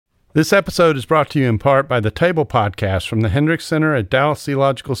This episode is brought to you in part by the Table Podcast from the Hendricks Center at Dallas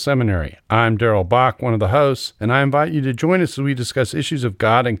Theological Seminary. I'm Daryl Bach, one of the hosts, and I invite you to join us as we discuss issues of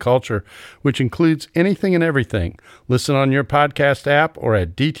God and culture, which includes anything and everything. Listen on your podcast app or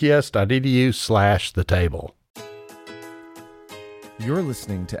at dts.edu/the table. You're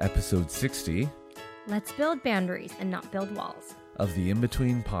listening to episode 60 Let's build boundaries and not build walls of the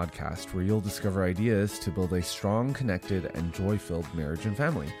In-Between podcast, where you'll discover ideas to build a strong, connected, and joy-filled marriage and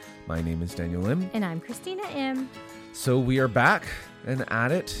family. My name is Daniel Im. And I'm Christina M. So we are back and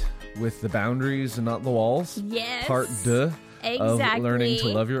at it with the boundaries and not the walls. Yes. Part 2 exactly. of learning to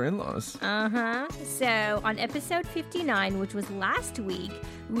love your in-laws. So on episode 59, which was last week,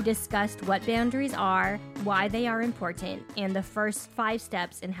 we discussed what boundaries are, why they are important, and the first 5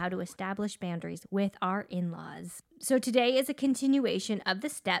 steps in how to establish boundaries with our in-laws. So today is a continuation of the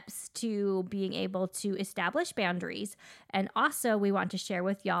steps to being able to establish boundaries. And also we want to share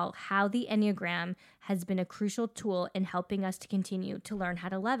with y'all how the Enneagram has been a crucial tool in helping us to continue to learn how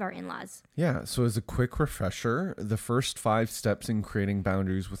to love our in-laws. Yeah, so as a quick refresher, the first 5 steps in creating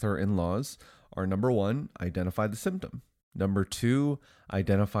boundaries with our in-laws are: number 1, identify the symptom. Number 2,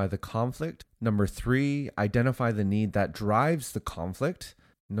 identify the conflict. Number 3, identify the need that drives the conflict.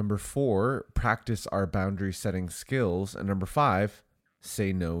 Number 4, practice our boundary setting skills. And number 5,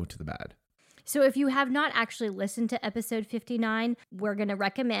 say no to the bad. So if you have not actually listened to episode 59, we're going to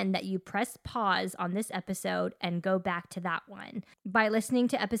recommend that you press pause on this episode and go back to that one. By listening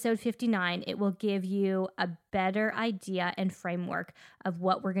to episode 59, it will give you a better idea and framework of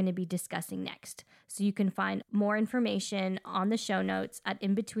what we're going to be discussing next. So you can find more information on the show notes at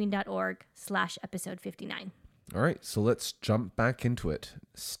inbetween.org/episode 59. All right, so let's jump back into it.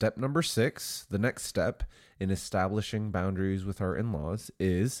 Step number 6, the next step in establishing boundaries with our in-laws,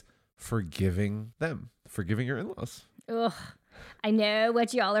 is forgiving them, forgiving your in-laws. Ugh, I know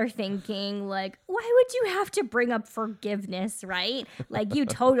what y'all are thinking. Like, why would you have to bring up forgiveness, right? Like, you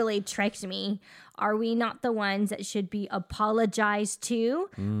totally tricked me. Are we not the ones that should be apologized to?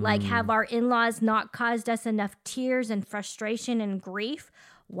 Like, have our in-laws not caused us enough tears and frustration and grief?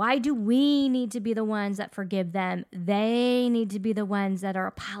 Why do we need to be the ones that forgive them? They need to be the ones that are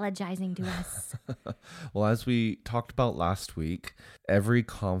apologizing to us. Well, as we talked about last week, every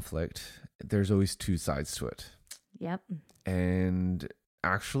conflict, there's always 2 sides to it. Yep. And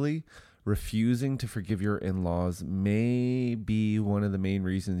actually, refusing to forgive your in-laws may be one of the main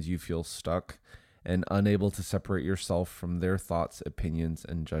reasons you feel stuck and unable to separate yourself from their thoughts, opinions,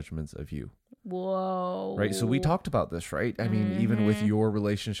 and judgments of you. Whoa. Right. So we talked about this, right? I mean, even with your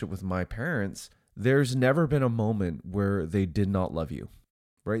relationship with my parents, there's never been a moment where they did not love you,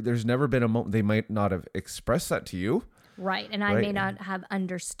 right? There's never been a moment they might not have expressed that to you. Right. And I may not have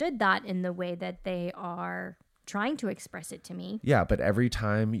understood that in the way that they are trying to express it to me. Yeah. But every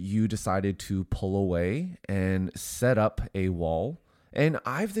time you decided to pull away and set up a wall, and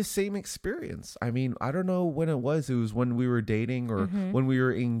I have the same experience. I mean, I don't know when it was. It was when we were dating or when we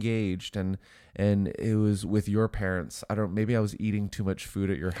were engaged, and it was with your parents. Maybe I was eating too much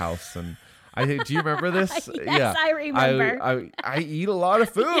food at your house, and do you remember this? Yes, I remember. I eat a lot of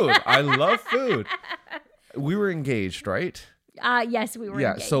food. I love food. We were engaged, right? Yes, we were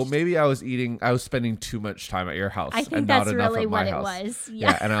engaged. So maybe I was spending too much time at your house. I think and that's not enough really at my what house. it was.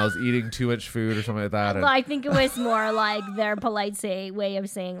 Yeah, and I was eating too much food or something like that. Well, I think it was more like their polite way of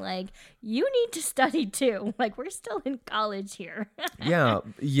saying, like, you need to study too. Like, we're still in college here. Yeah,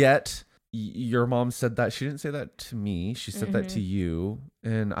 yet your mom said that. She didn't say that to me. She said that to you.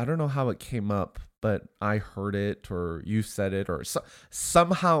 And I don't know how it came up, but I heard it, or you said it, or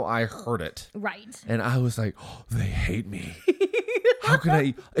somehow I heard it. Right. And I was like, oh, they hate me. How can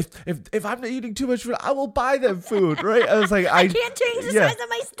I, if I'm not eating too much food, I will buy them food, right? I was like, I can't change the size of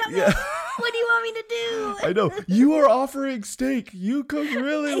my stomach. Yeah. What do you want me to do? I know. You are offering steak. You cook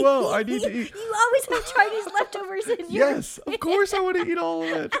really well. I need to eat. You always have Chinese leftovers in your... Yes, of course I want to eat all of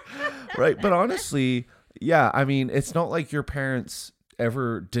it. Right. But honestly, yeah, I mean, it's not like your parents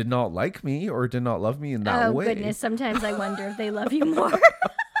ever did not like me or did not love me in that way. Oh, goodness. Sometimes I wonder if they love you more.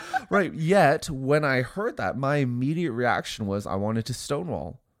 Right. Yet, when I heard that, my immediate reaction was I wanted to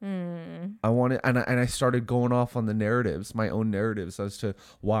stonewall. I wanted, and I started going off on the narratives, my own narratives as to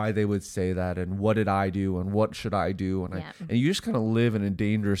why they would say that and what did I do and what should I do. And and you just kind of live in a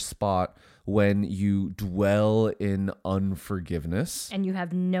dangerous spot when you dwell in unforgiveness. And you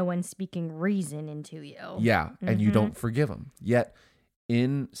have no one speaking reason into you. Yeah. And you don't forgive them. Yet,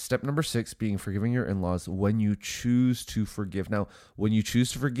 in step number 6, being forgiving your in-laws, when you choose to forgive. Now, when you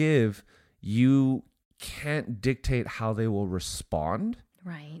choose to forgive, you can't dictate how they will respond.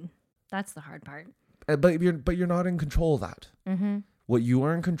 Right. That's the hard part. But you're not in control of that. What you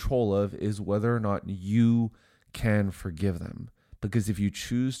are in control of is whether or not you can forgive them. Because if you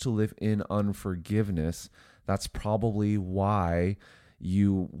choose to live in unforgiveness, that's probably why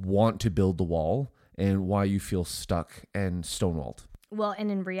you want to build the wall and why you feel stuck and stonewalled. Well, and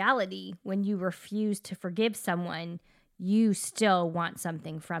in reality, when you refuse to forgive someone, you still want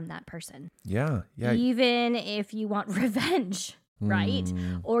something from that person. Yeah. Even if you want revenge, right?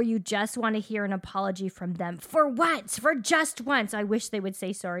 Or you just want to hear an apology from them for once, for just once. I wish they would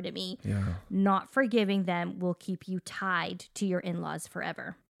say sorry to me. Yeah. Not forgiving them will keep you tied to your in-laws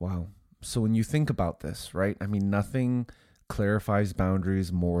forever. Wow. So when you think about this, right? I mean, nothing clarifies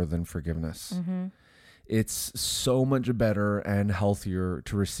boundaries more than forgiveness. It's so much better and healthier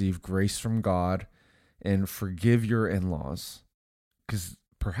to receive grace from God and forgive your in-laws, because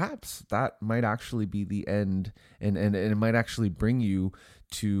perhaps that might actually be the end, and it might actually bring you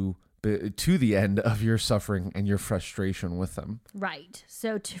to the end of your suffering and your frustration with them. Right.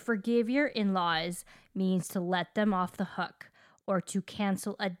 So to forgive your in-laws means to let them off the hook, or to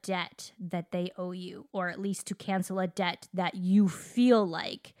cancel a debt that they owe you, or at least to cancel a debt that you feel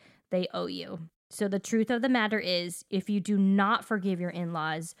like they owe you. So the truth of the matter is, if you do not forgive your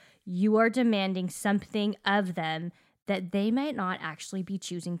in-laws, you are demanding something of them that they might not actually be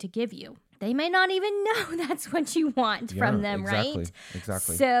choosing to give you. They may not even know that's what you want from them, right?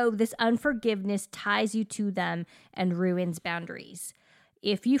 Exactly. So this unforgiveness ties you to them and ruins boundaries.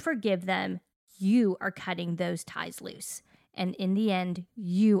 If you forgive them, you are cutting those ties loose. And in the end,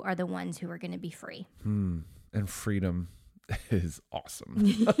 you are the ones who are going to be free. And freedom is awesome.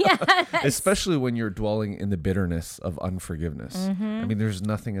 Yes. Especially when you're dwelling in the bitterness of unforgiveness. I mean, there's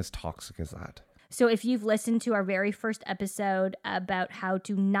nothing as toxic as that. So if you've listened to our very first episode about how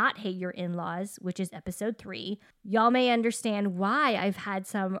to not hate your in-laws, which is episode 3, y'all may understand why I've had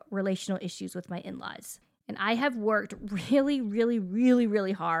some relational issues with my in-laws. And I have worked really, really, really,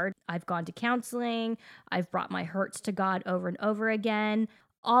 really hard. I've gone to counseling. I've brought my hurts to God over and over again.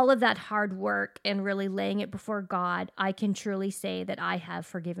 All of that hard work and really laying it before God, I can truly say that I have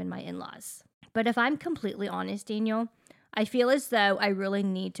forgiven my in-laws. But if I'm completely honest, Daniel, I feel as though I really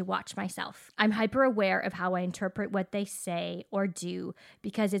need to watch myself. I'm hyper aware of how I interpret what they say or do,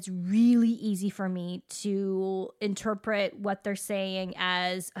 because it's really easy for me to interpret what they're saying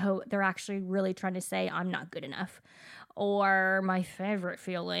as, oh, they're actually really trying to say I'm not good enough. Or my favorite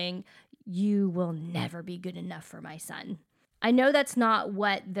feeling, you will never be good enough for my son. I know that's not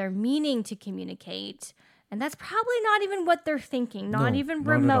what they're meaning to communicate, and that's probably not even what they're thinking, not even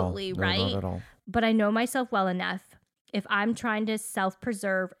remotely, right? No, not at all. But I know myself well enough. If I'm trying to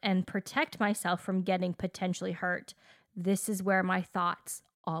self-preserve and protect myself from getting potentially hurt, this is where my thoughts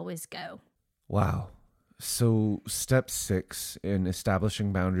always go. Wow. So step 6 in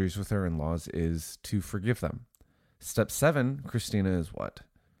establishing boundaries with our in-laws is to forgive them. Step 7, Christina, is what?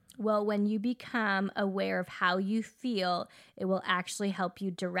 Well, when you become aware of how you feel, it will actually help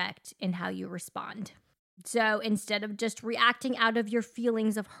you direct in how you respond. So instead of just reacting out of your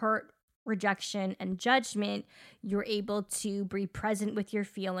feelings of hurt, rejection, and judgment, you're able to be present with your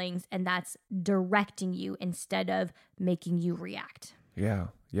feelings, and that's directing you instead of making you react.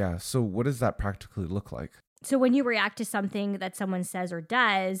 Yeah. So what does that practically look like? So when you react to something that someone says or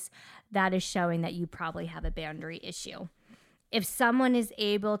does, that is showing that you probably have a boundary issue. If someone is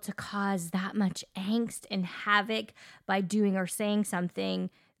able to cause that much angst and havoc by doing or saying something,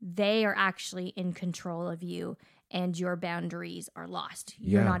 they are actually in control of you, and your boundaries are lost.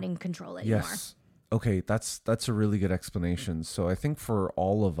 You're not in control anymore. Yes. Okay, that's a really good explanation. So I think for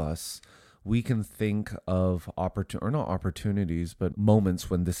all of us, we can think of not opportunities, but moments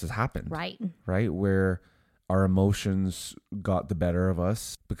when this has happened. Right? Where our emotions got the better of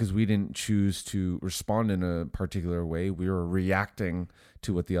us because we didn't choose to respond in a particular way. We were reacting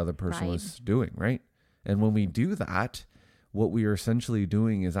to what the other person was doing, right? And when we do that, what we are essentially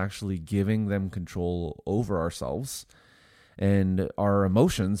doing is actually giving them control over ourselves and our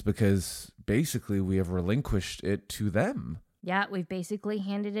emotions, because basically we have relinquished it to them. Yeah, we've basically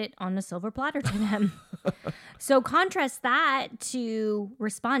handed it on a silver platter to them. So contrast that to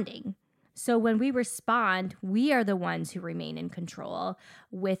responding. So when we respond, we are the ones who remain in control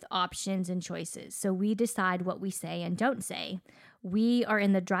with options and choices. So we decide what we say and don't say. We are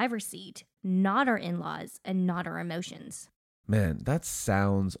in the driver's seat, not our in-laws and not our emotions. Man, that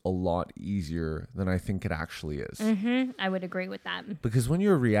sounds a lot easier than I think it actually is. I would agree with that. Because when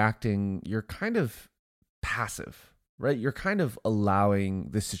you're reacting, you're kind of passive, right? You're kind of allowing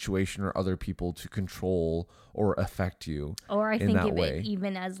the situation or other people to control or affect you. Or I in think that of way. it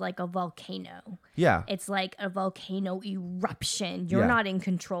even as like a volcano. Yeah. It's like a volcano eruption. You're Yeah. not in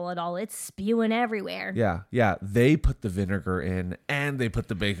control at all. It's spewing everywhere. Yeah. They put the vinegar in and they put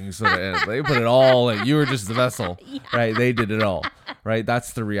the baking soda in. They put it all in. You were just the vessel, right? They did it all, right?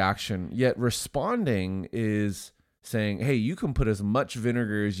 That's the reaction. Yet responding is saying, hey, you can put as much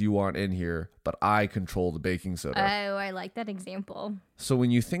vinegar as you want in here, but I control the baking soda. Oh, I like that example. So when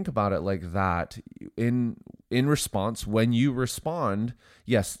you think about it like that, in response, when you respond,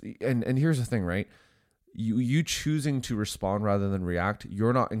 yes, and here's the thing, right? You choosing to respond rather than react,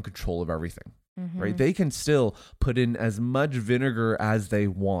 you're not in control of everything, right? They can still put in as much vinegar as they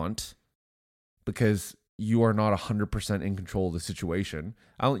want because you are not 100% in control of the situation.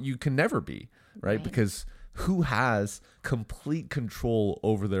 You can never be, right? Because who has complete control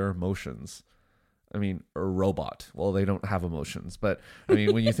over their emotions? I mean, a robot. Well, they don't have emotions, but I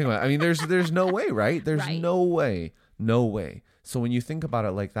mean, when you think about it, I mean, there's no way, right? There's Right. no way. So when you think about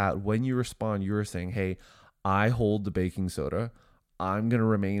it like that, when you respond, you're saying, hey, I hold the baking soda. I'm going to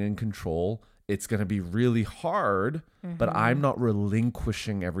remain in control. It's going to be really hard, but I'm not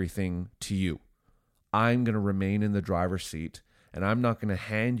relinquishing everything to you. I'm going to remain in the driver's seat, and I'm not going to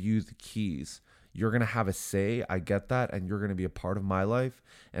hand you the keys. You're going to have a say. I get that. And you're going to be a part of my life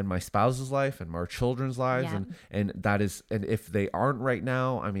and my spouse's life and our children's lives. Yeah. And that is, and if they aren't right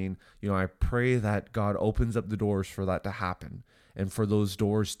now, I mean, I pray that God opens up the doors for that to happen and for those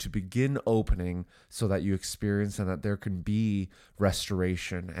doors to begin opening so that you experience and that there can be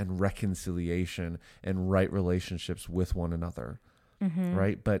restoration and reconciliation and right relationships with one another.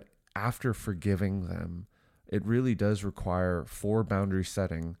 Right. But after forgiving them, it really does require for boundary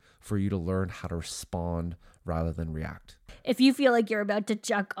setting for you to learn how to respond rather than react. If you feel like you're about to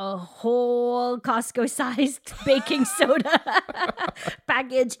chuck a whole Costco-sized baking soda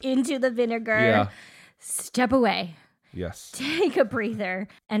package into the vinegar, step away, Yes. take a breather,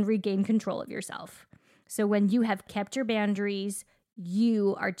 and regain control of yourself. So when you have kept your boundaries,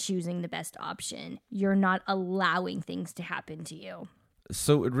 you are choosing the best option. You're not allowing things to happen to you.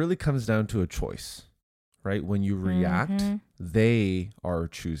 So it really comes down to a choice, right? When you react, they are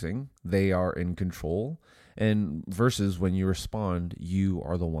choosing, they are in control. And versus when you respond, you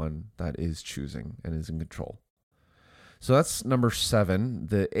are the one that is choosing and is in control. So that's number 7.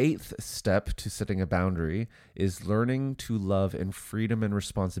 The 8th step to setting a boundary is learning to love in freedom and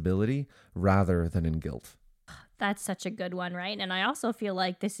responsibility rather than in guilt. That's such a good one, right? And I also feel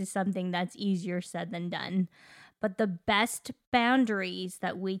like this is something that's easier said than done. But the best boundaries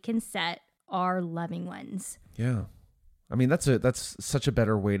that we can set are loving ones. Yeah. I mean, that's such a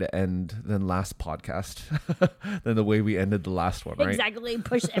better way to end than last podcast than the way we ended the last one, right? Exactly.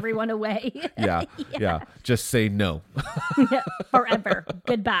 Push everyone away. Yeah. Just say no. Forever.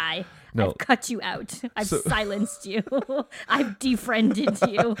 Goodbye. No. I've cut you out. I've silenced you. I've defriended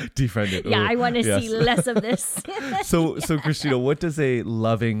you. Defriended. Yeah, Ooh, I want to yes. see less of this. So Christina, what does a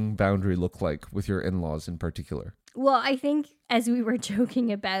loving boundary look like with your in-laws in particular? Well, I think as we were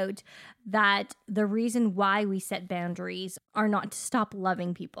joking about that the reason why we set boundaries are not to stop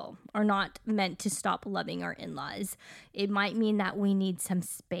loving people, are not meant to stop loving our in-laws. It might mean that we need some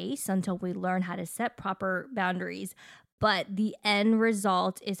space until we learn how to set proper boundaries. But the end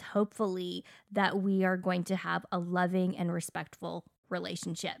result is hopefully that we are going to have a loving and respectful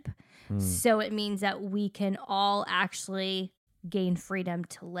relationship. So it means that we can all actually gain freedom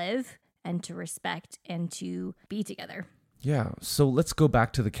to live and to respect and to be together. Yeah. So let's go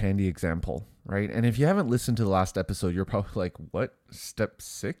back to the candy example, right? And if you haven't listened to the last episode, you're probably like, what? Step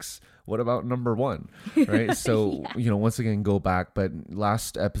 6? What about number 1? Right? So, once again, go back. But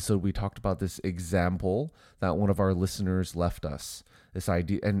last episode, we talked about this example that one of our listeners left us. This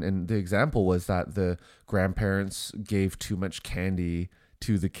idea. And the example was that the grandparents gave too much candy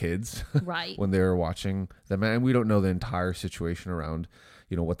to the kids Right. when they were watching them. And we don't know the entire situation around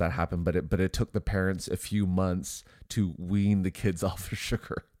what that happened, but it took the parents a few months to wean the kids off the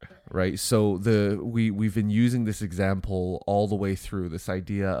sugar, right? So we've been using this example all the way through, this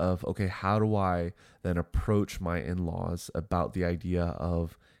idea of, okay, how do I then approach my in-laws about the idea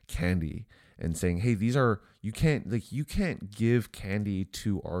of candy and saying, hey, you can't give candy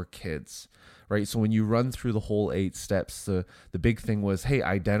to our kids, right? So when you run through the whole 8 steps, the big thing was, hey,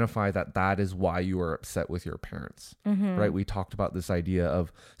 identify that is why you are upset with your parents, right? We talked about this idea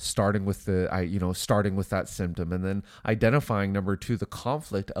of starting with that symptom, and then identifying number 2, the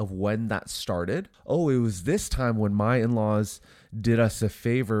conflict of when that started. Oh, it was this time when my in-laws did us a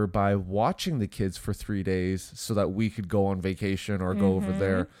favor by watching the kids for 3 days so that we could go on vacation or go over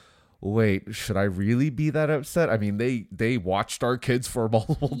there. wait, should I really be that upset? I mean, they watched our kids for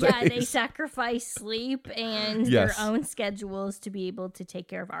multiple days. Yeah, they sacrifice sleep and Yes. their own schedules to be able to take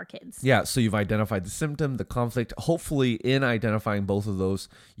care of our kids. Yeah, so you've identified the symptom, the conflict. Hopefully, in identifying both of those,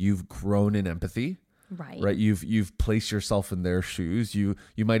 you've grown in empathy. Right. You've placed yourself in their shoes. You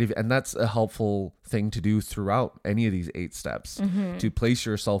might have, and that's a helpful thing to do throughout any of these 8 steps, to place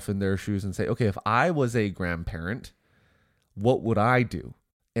yourself in their shoes and say, okay, if I was a grandparent, what would I do?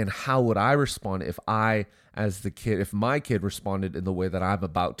 And how would I respond if I, as the kid, if my kid responded in the way that I'm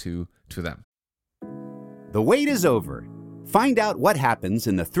about to them? The wait is over. Find out what happens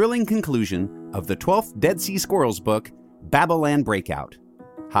in the thrilling conclusion of the 12th Dead Sea Squirrels book, Babylon Breakout.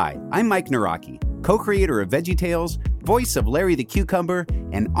 Hi, I'm Mike Naraki, co-creator of VeggieTales, voice of Larry the Cucumber,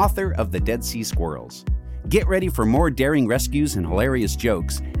 and author of The Dead Sea Squirrels. Get ready for more daring rescues and hilarious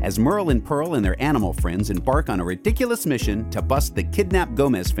jokes as Merle and Pearl and their animal friends embark on a ridiculous mission to bust the kidnapped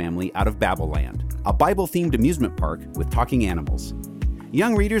Gomez family out of Babylon, a Bible-themed amusement park with talking animals.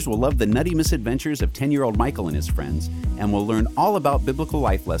 Young readers will love the nutty misadventures of 10-year-old Michael and his friends and will learn all about biblical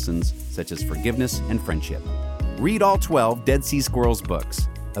life lessons such as forgiveness and friendship. Read all 12 Dead Sea Squirrels books.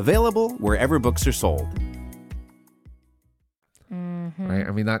 Available wherever books are sold. Right?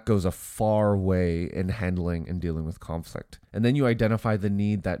 I mean, that goes a far way in handling and dealing with conflict. And then you identify the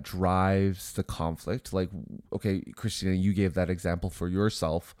need that drives the conflict. Like, okay, Christina, you gave that example for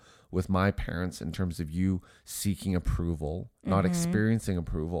yourself with my parents in terms of you seeking approval, not experiencing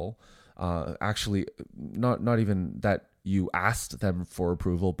approval. Actually, not even that you asked them for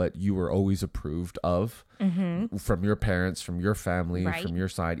approval, but you were always approved of from your parents, from your family, from your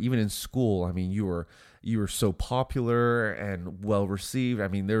side. Even in school, I mean, you were so popular and well received. I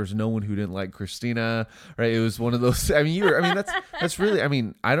mean, there was no one who didn't like Christina, right? It was one of those. I mean, that's really. I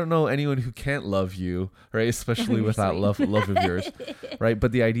mean, I don't know anyone who can't love you, right? Especially with that love of yours, right?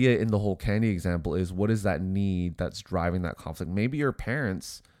 But the idea in the whole candy example is, what is that need that's driving that conflict? Maybe your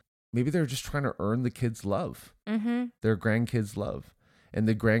parents. Maybe they're just trying to earn the kids' love, their grandkids' love, and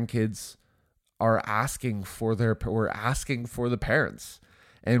the grandkids are asking for the parents,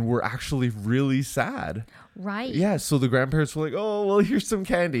 and we're actually really sad. Right. Yeah. So the grandparents were like, "Oh, well, here's some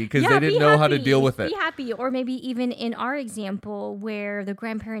candy," because they didn't know how to deal with it. Be happy, or maybe even in our example where the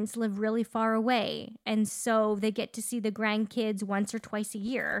grandparents live really far away, and so they get to see the grandkids once or twice a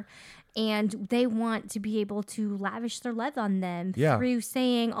year. And they want to be able to lavish their love on them through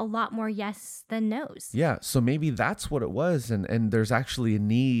saying a lot more yes than no's. Yeah. So maybe that's what it was. And there's actually a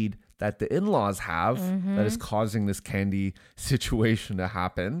need that the in-laws have that is causing this candy situation to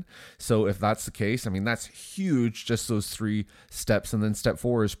happen. So if that's the case, I mean, that's huge, just those 3 steps. And then step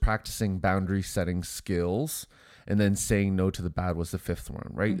 4 is practicing boundary setting skills. And then saying no to the bad was the 5th one,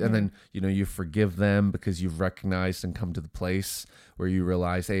 right? And then, you forgive them because you've recognized and come to the place where you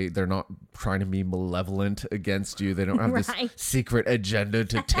realize, hey, they're not trying to be malevolent against you. They don't have this secret agenda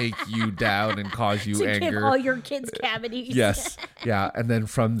to take you down and cause you anger. To give all your kids cavities. Yes. Yeah. And then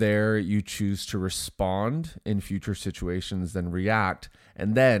from there, you choose to respond in future situations, then react.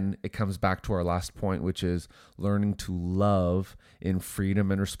 And then it comes back to our last point, which is learning to love in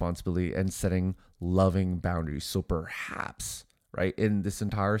freedom and responsibility and setting loving boundaries. So perhaps, right, in this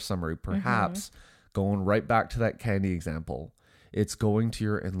entire summary, perhaps going right back to that candy example, it's going to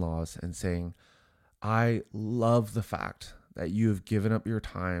your in-laws and saying, I love the fact that you have given up your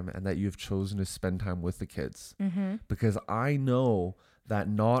time and that you've chosen to spend time with the kids, because I know that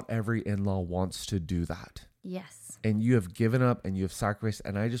not every in-law wants to do that. Yes. And you have given up and you have sacrificed.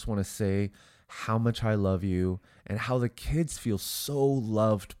 And I just want to say how much I love you and how the kids feel so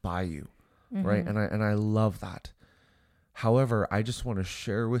loved by you. Right. And I love that. However, I just want to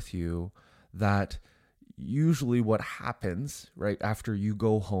share with you that usually what happens right after you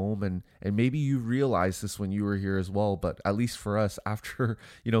go home, and maybe you realize this when you were here as well, but at least for us, after,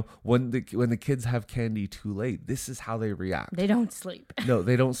 when the kids have candy too late, this is how they react. They don't sleep. No,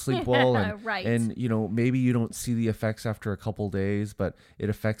 they don't sleep well. And, right. And, maybe you don't see the effects after a couple days, but it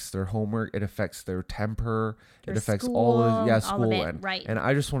affects their homework. It affects their temper. It affects school, all of school. All of it, and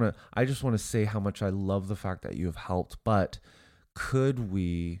I just want to say how much I love the fact that you have helped, but could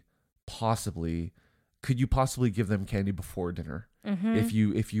you possibly give them candy before dinner if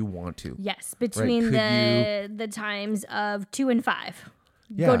you want to? Yes, between the times of 2 and 5.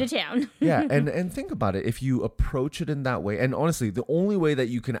 Yeah. Go to town. Yeah, and think about it. If you approach it in that way, and honestly, the only way that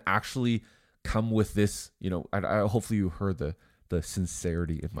you can actually come with this, I hopefully you heard the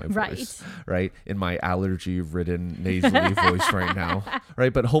sincerity in my voice, right? In my allergy-ridden nasally voice right now,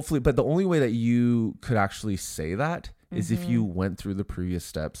 right? But the only way that you could actually say that is if you went through the previous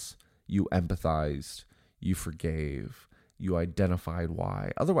steps, you empathized, you forgave, you identified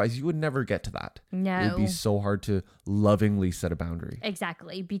why. Otherwise, you would never get to that. No. It would be so hard to lovingly set a boundary.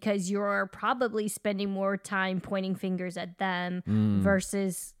 Exactly, because you're probably spending more time pointing fingers at them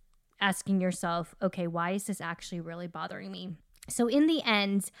versus asking yourself, okay, why is this actually really bothering me? So in the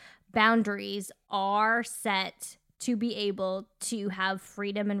end, boundaries are set to be able to have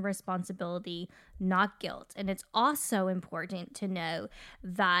freedom and responsibility, not guilt. And it's also important to know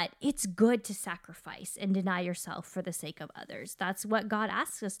that it's good to sacrifice and deny yourself for the sake of others. That's what God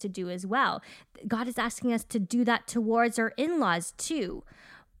asks us to do as well. God is asking us to do that towards our in-laws too.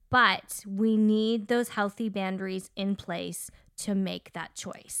 But we need those healthy boundaries in place to make that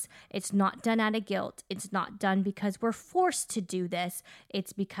choice. It's not done out of guilt. It's not done because we're forced to do this.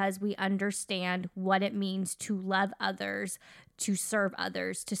 It's because we understand what it means to love others, to serve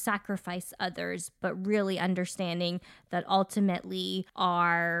others, to sacrifice others, but really understanding that ultimately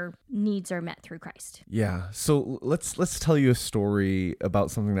our needs are met through Christ. Yeah. So let's tell you a story about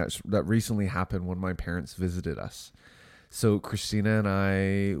something that recently happened when my parents visited us. So Christina and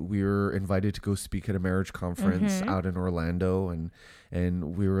I, we were invited to go speak at a marriage conference out in Orlando,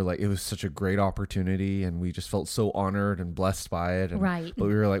 and we were like, it was such a great opportunity, and we just felt so honored and blessed by it. And, Right. But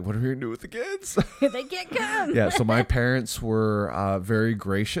we were like, what are we gonna do with the kids? They can't come. Yeah. So my parents were very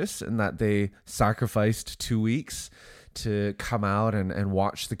gracious in that they sacrificed 2 weeks to come out and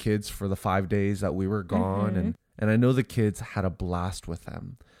watch the kids for the 5 days that we were gone, and I know the kids had a blast with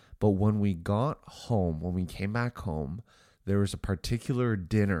them. But when we got home, when we came back home, there was a particular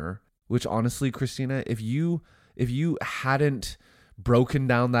dinner, which honestly, Christina, if you hadn't broken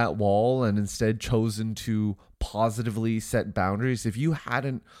down that wall and instead chosen to positively set boundaries, if you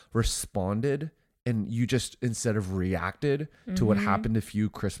hadn't responded and you just instead of reacted to what happened a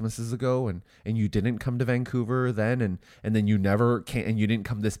few Christmases ago, and you didn't come to Vancouver then, and then you never came, and you didn't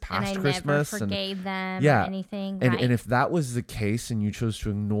come this past Christmas, never forgave them yeah, or anything. and right. and if that was the case, and you chose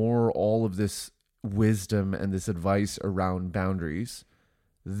to ignore all of this wisdom and this advice around boundaries,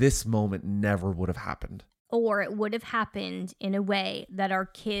 this moment never would have happened. Or it would have happened in a way that our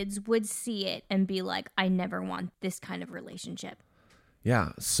kids would see it and be like, I never want this kind of relationship. Yeah.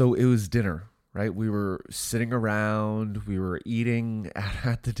 So it was dinner, right? We were sitting around, we were eating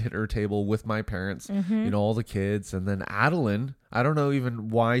at the dinner table with my parents, you know, all the kids. And then Adeline, I don't know even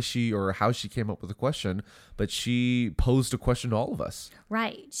why she or how she came up with the question, but she posed a question to all of us.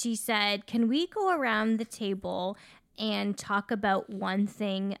 Right. She said, can we go around the table and talk about one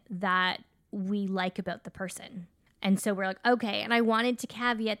thing that we like about the person? And so we're like, okay. And I wanted to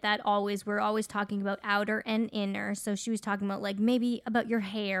caveat that we're always talking about outer and inner. So she was talking about like maybe about your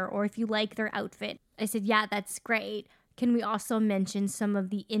hair or if you like their outfit. I said, yeah, that's great. Can we also mention some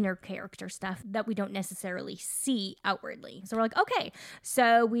of the inner character stuff that we don't necessarily see outwardly? So we're like, okay.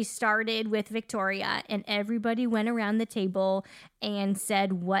 So we started with Victoria, and everybody went around the table and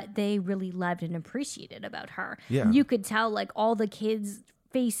said what they really loved and appreciated about her. Yeah. You could tell like all the kids'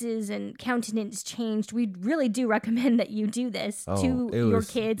 faces and countenance changed. We really do recommend that you do this to your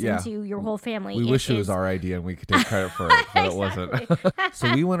kids and to your whole family. We wish it was our idea and we could take credit for it, but it wasn't.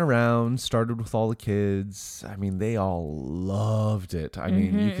 So we went around, started with all the kids. I mean, they all loved it. I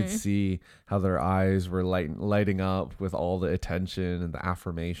mean, you could see how their eyes were lighting up with all the attention and the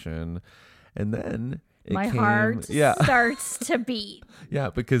affirmation. And then my heart starts to beat. Yeah,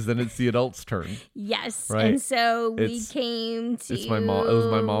 because then it's the adults' turn. Yes. Right? And so we came to... It's my mom. It was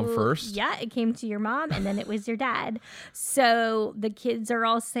my mom first. Yeah, it came to your mom, and then it was your dad. So the kids are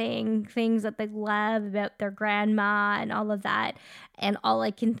all saying things that they love about their grandma and all of that. And all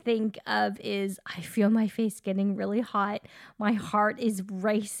I can think of is I feel my face getting really hot. My heart is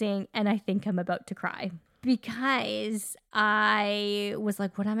racing, and I think I'm about to cry. Because I was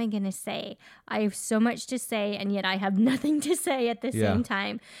like, what am I going to say? I have so much to say, and yet I have nothing to say at the same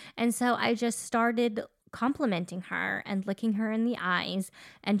time. And so I just started complimenting her and looking her in the eyes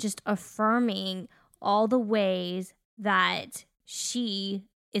and just affirming all the ways that she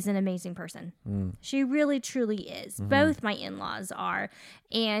is an amazing person. She really, truly is. Both my in-laws are.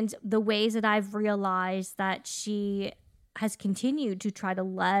 And the ways that I've realized that she has continued to try to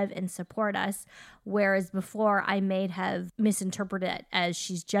love and support us, whereas before I may have misinterpreted it as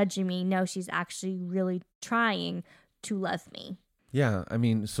she's judging me. No, she's actually really trying to love me. Yeah, I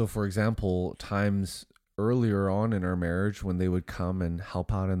mean, so for example, times earlier on in our marriage when they would come and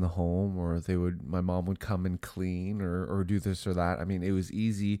help out in the home, or my mom would come and clean or do this or that. I mean, it was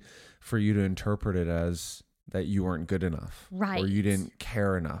easy for you to interpret it as that you weren't good enough, right? Or you didn't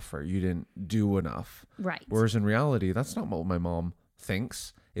care enough, or you didn't do enough, right? Whereas in reality, that's not what my mom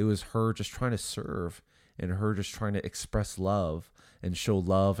thinks. It was her just trying to serve and her just trying to express love and show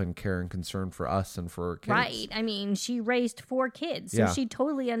love and care and concern for us and for our kids. Right. I mean, she raised 4 kids, so Yeah. she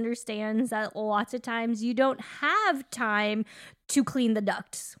totally understands that lots of times you don't have time to clean the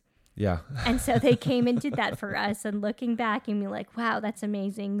ducts. Yeah. And so they came and did that for us. And looking back and be like, wow, that's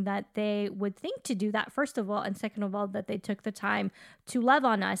amazing that they would think to do that, first of all. And second of all, that they took the time to love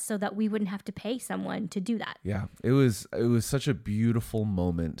on us so that we wouldn't have to pay someone to do that. Yeah. It was such a beautiful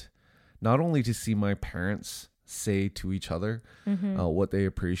moment, not only to see my parents say to each other what they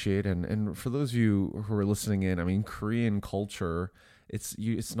appreciate. And for those of you who are listening in, I mean, Korean culture,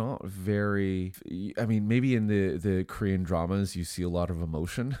 it's not very, I mean, maybe in the Korean dramas, you see a lot of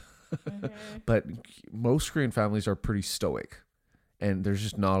emotion. But most Korean families are pretty stoic, and there's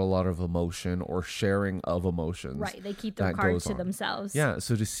just not a lot of emotion or sharing of emotions. Right. They keep their that cards goes to on. themselves. Yeah.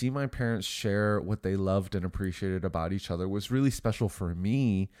 So to see my parents share what they loved and appreciated about each other was really special for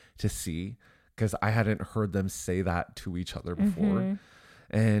me to see, because I hadn't heard them say that to each other before.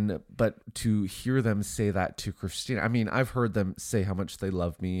 But to hear them say that to Christina, I mean, I've heard them say how much they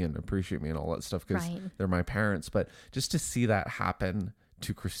love me and appreciate me and all that stuff because Right. they're my parents. But just to see that happen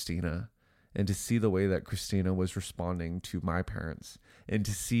to Christina, and to see the way that Christina was responding to my parents, and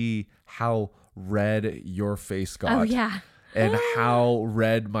to see how red your face got. Oh, yeah. And how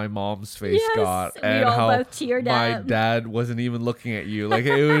red my mom's face Yes, got, we and all how both teared my up. dad wasn't even looking at you. Like,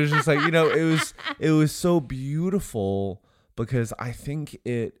 it was just like, it was so beautiful, because I think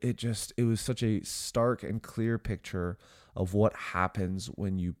it was such a stark and clear picture of what happens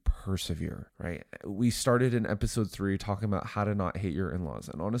when you persevere, right? We started in episode 3 talking about how to not hate your in-laws.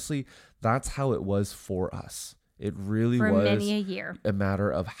 And honestly, that's how it was for us. It really For was many a year. a matter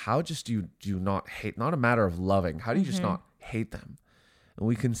of how just do you not hate, not a matter of loving. How do you just not hate them? And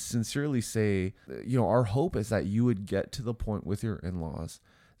we can sincerely say, our hope is that you would get to the point with your in-laws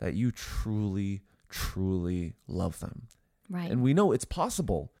that you truly, truly love them. Right. And we know it's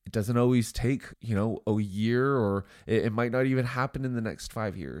possible. It doesn't always take, a year, or it might not even happen in the next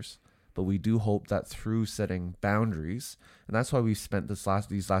 5 years. But we do hope that through setting boundaries, and that's why we spent these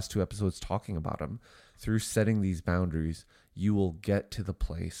last 2 episodes talking about them, through setting these boundaries, you will get to the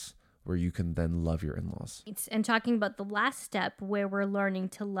place where you can then love your in-laws. And talking about the last step where we're learning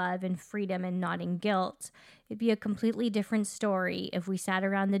to love in freedom and not in guilt, it'd be a completely different story if we sat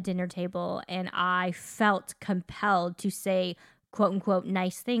around the dinner table and I felt compelled to say, quote unquote,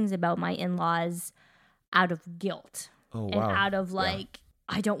 nice things about my in-laws out of guilt. Oh, And wow. out of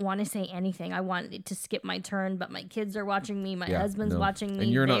I don't want to say anything. I wanted to skip my turn, but my kids are watching me. My husband's watching me.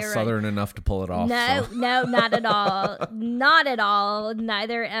 And you're not They're- Southern enough to pull it off. No, so. no, not at all. Not at all.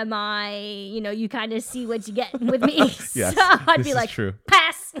 Neither am I. You kind of see what you get with me. Yes, So I'd this be is like, true.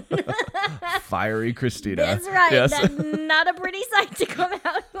 pass. Fiery Christina. That's right. Yes. That's not a pretty sight to come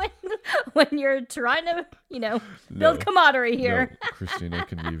out when you're trying to, build camaraderie here. No, Christina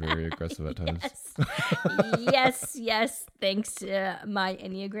can be very aggressive at times. Yes. Thanks to my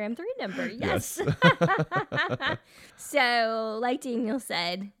Enneagram 3 number. Yes. Yes. So, like Daniel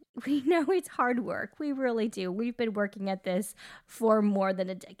said, we know it's hard work. We really do. We've been working at this for more than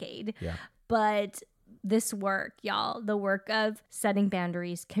a decade. Yeah. But this work, y'all, the work of setting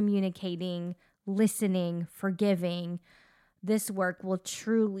boundaries, communicating, listening, forgiving, this work will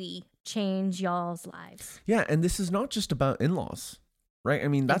truly change y'all's lives. Yeah, and this is not just about in-laws, right? I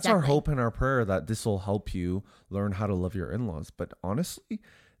mean, that's our Exactly. hope and our prayer, that this will help you learn how to love your in-laws. But honestly,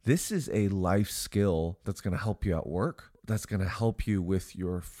 this is a life skill that's going to help you at work, that's going to help you with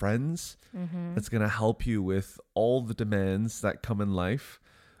your friends, that's going to help you with all the demands that come in life.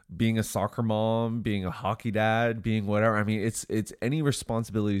 Being a soccer mom, being a hockey dad, being whatever. I mean, it's any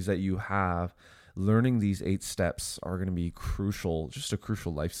responsibilities that you have. Learning these 8 steps are going to be crucial, just a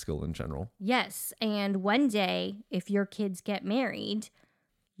crucial life skill in general. Yes. And one day, if your kids get married,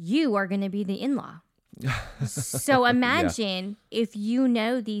 you are going to be the in-law. So imagine if you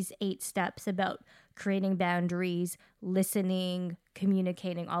know these 8 steps about creating boundaries, listening,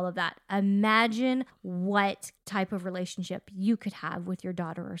 communicating, all of that. Imagine what type of relationship you could have with your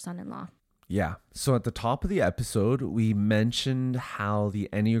daughter or son-in-law. Yeah. So at the top of the episode, we mentioned how the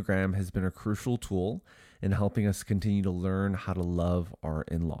Enneagram has been a crucial tool in helping us continue to learn how to love our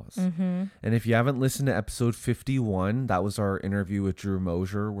in-laws. And if you haven't listened to episode 51, that was our interview with Drew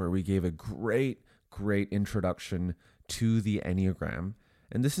Mosier, where we gave a great introduction to the Enneagram.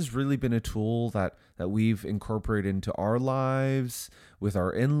 And this has really been a tool that we've incorporated into our lives with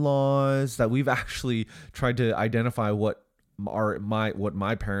our in-laws, that we've actually tried to identify what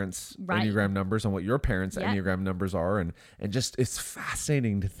my parents' Right. Enneagram numbers and what your parents' Yep. Enneagram numbers are. And just, it's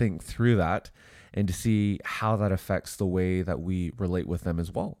fascinating to think through that and to see how that affects the way that we relate with them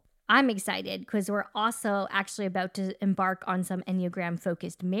as well. I'm excited because we're also actually about to embark on some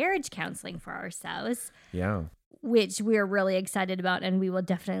Enneagram-focused marriage counseling for ourselves. Yeah. Which we're really excited about, and we will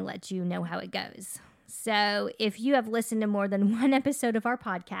definitely let you know how it goes. So if you have listened to more than one episode of our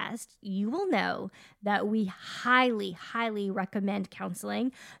podcast, you will know that we highly, highly recommend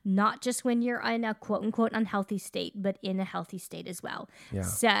counseling, not just when you're in a quote-unquote unhealthy state, but in a healthy state as well. Yeah.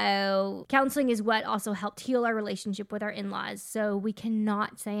 So counseling is what also helped heal our relationship with our in-laws. So we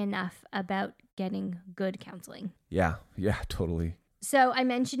cannot say enough about getting good counseling. Yeah, totally. So I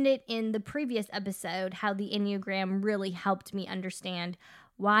mentioned it in the previous episode, how the Enneagram really helped me understand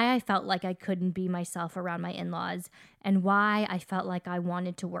why I felt like I couldn't be myself around my in-laws and why I felt like I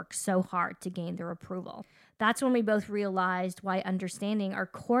wanted to work so hard to gain their approval. That's when we both realized why understanding our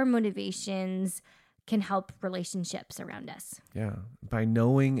core motivations can help relationships around us. Yeah. By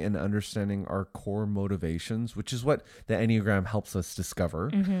knowing and understanding our core motivations, which is what the Enneagram helps us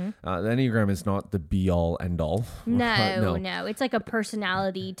discover. The Enneagram is not the be-all, end-all. No. It's like a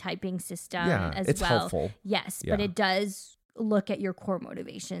personality typing system as it's well. Helpful. Yes, Yeah. but it does look at your core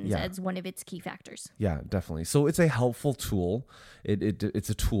motivations as one of its key factors. Yeah, definitely. So it's a helpful tool. It's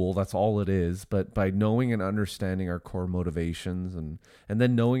a tool. That's all it is. But by knowing and understanding our core motivations and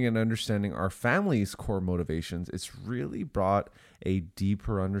then knowing and understanding our family's core motivations, it's really brought a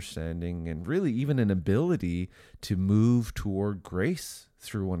deeper understanding and really even an ability to move toward grace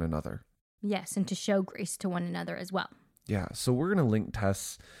through one another. Yes, and to show grace to one another as well. Yeah, so we're going to link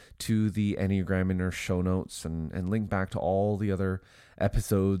Tess to the Enneagram in our show notes and link back to all the other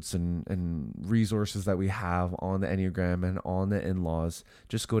episodes and resources that we have on the Enneagram and on the in-laws.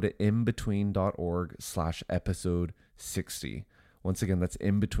 Just go to inbetween.org/episode 60. Once again, that's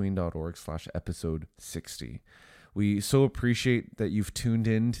inbetween.org/episode 60. We so appreciate that you've tuned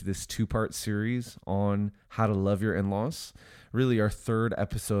in to this 2-part series on how to love your in-laws. Really our 3rd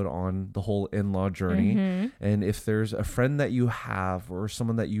episode on the whole in-law journey. And if there's a friend that you have or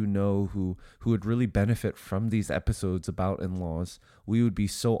someone that you know who would really benefit from these episodes about in-laws, we would be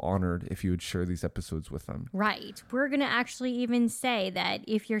so honored if you would share these episodes with them. Right. We're going to actually even say that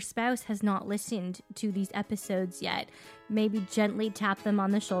if your spouse has not listened to these episodes yet, maybe gently tap them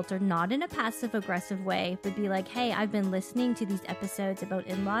on the shoulder, not in a passive-aggressive way, but be like, hey, I've been listening to these episodes about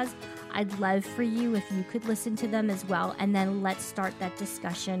in-laws. I'd love for you if you could listen to them as well. And then let's start that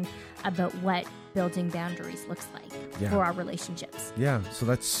discussion about what building boundaries looks like for our relationships. Yeah, so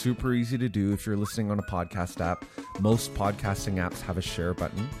that's super easy to do if you're listening on a podcast app. Most podcasting apps have a share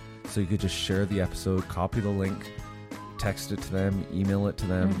button. So you could just share the episode, copy the link, text it to them, email it to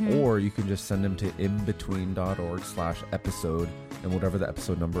them, or you can just send them to inbetween.org/episode and whatever the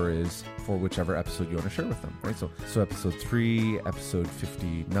episode number is for whichever episode you want to share with them, right? So episode 3, episode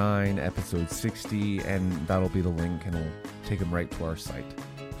 59, episode 60, and that'll be the link and we'll take them right to our site.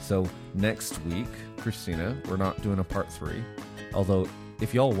 So next week, Christina, we're not doing a part 3, although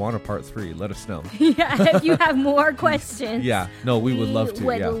if y'all want a part 3, let us know. Yeah, if you have more questions. Yeah, no, we would love to.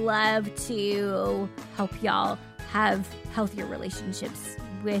 We would love to help y'all have healthier relationships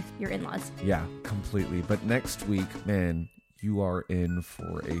with your in-laws. Yeah, completely. But next week, man, you are in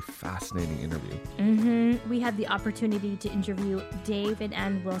for a fascinating interview. We had the opportunity to interview Dave and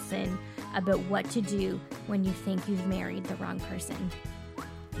Ann Wilson about what to do when you think you've married the wrong person.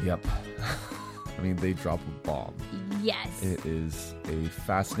 Yep. I mean, they drop a bomb. Yes. It is a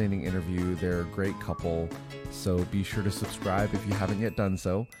fascinating interview. They're a great couple. So be sure to subscribe if you haven't yet done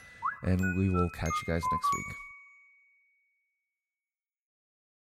so. And we will catch you guys next week.